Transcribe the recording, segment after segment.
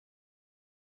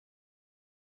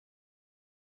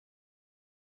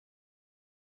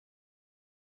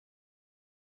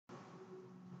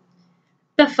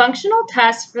The functional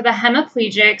test for the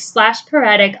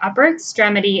hemiplegic/paretic upper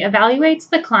extremity evaluates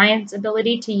the client's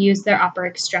ability to use their upper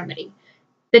extremity.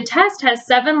 The test has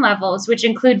 7 levels, which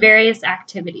include various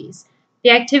activities.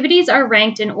 The activities are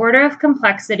ranked in order of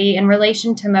complexity in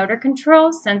relation to motor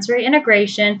control, sensory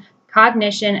integration,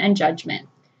 cognition, and judgment.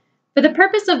 For the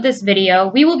purpose of this video,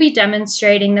 we will be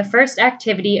demonstrating the first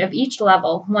activity of each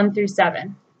level, 1 through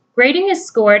 7. Grading is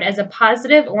scored as a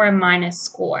positive or a minus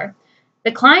score.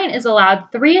 The client is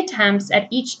allowed 3 attempts at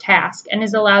each task and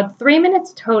is allowed 3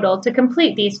 minutes total to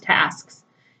complete these tasks.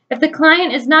 If the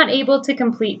client is not able to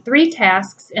complete 3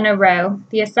 tasks in a row,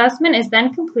 the assessment is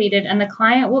then completed and the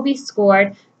client will be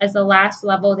scored as the last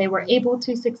level they were able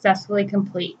to successfully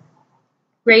complete.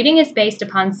 Grading is based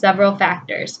upon several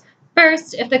factors.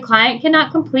 First, if the client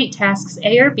cannot complete tasks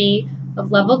A or B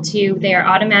of level 2, they are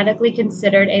automatically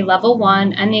considered a level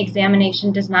 1 and the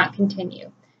examination does not continue.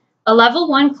 A level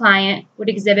 1 client would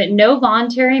exhibit no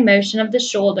voluntary motion of the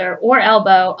shoulder or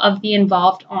elbow of the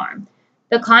involved arm.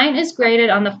 The client is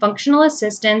graded on the functional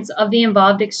assistance of the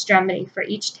involved extremity for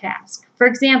each task. For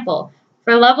example,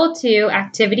 for level 2,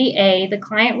 activity A, the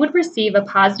client would receive a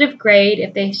positive grade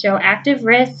if they show active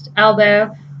wrist,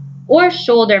 elbow, or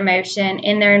shoulder motion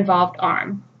in their involved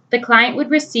arm. The client would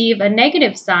receive a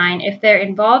negative sign if their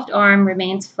involved arm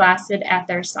remains flaccid at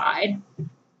their side.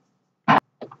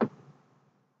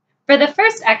 For the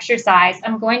first exercise,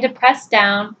 I'm going to press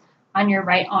down on your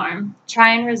right arm.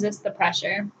 Try and resist the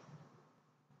pressure.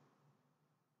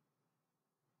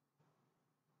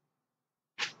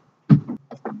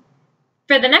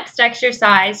 For the next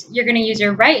exercise, you're going to use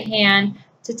your right hand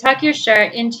to tuck your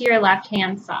shirt into your left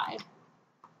hand side.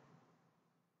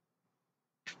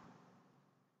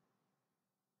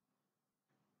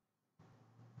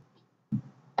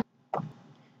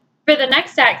 For the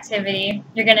next activity,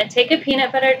 you're going to take a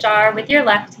peanut butter jar with your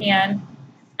left hand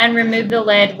and remove the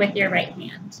lid with your right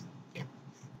hand.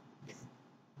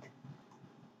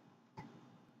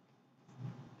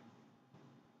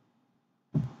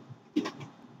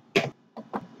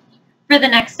 For the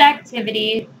next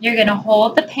activity, you're going to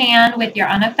hold the pan with your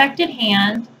unaffected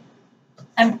hand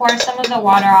and pour some of the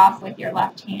water off with your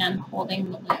left hand,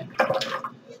 holding the lid.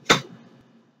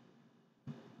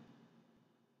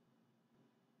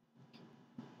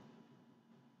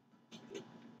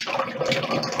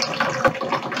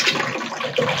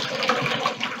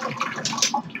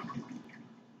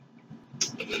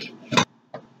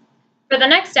 For the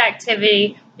next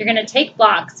activity, you're going to take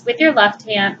blocks with your left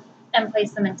hand and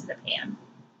place them into the pan.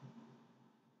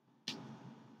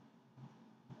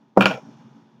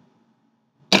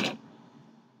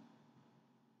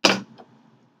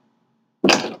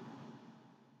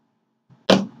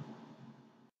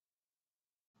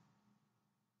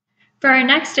 For our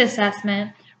next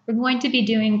assessment, we're going to be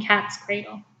doing cat's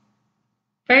cradle.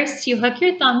 First, you hook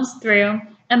your thumbs through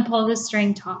and pull the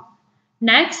string taut.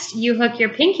 Next, you hook your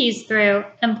pinkies through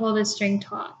and pull the string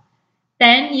taut.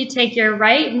 Then you take your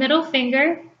right middle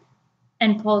finger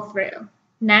and pull through.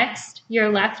 Next, your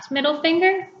left middle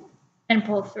finger and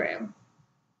pull through.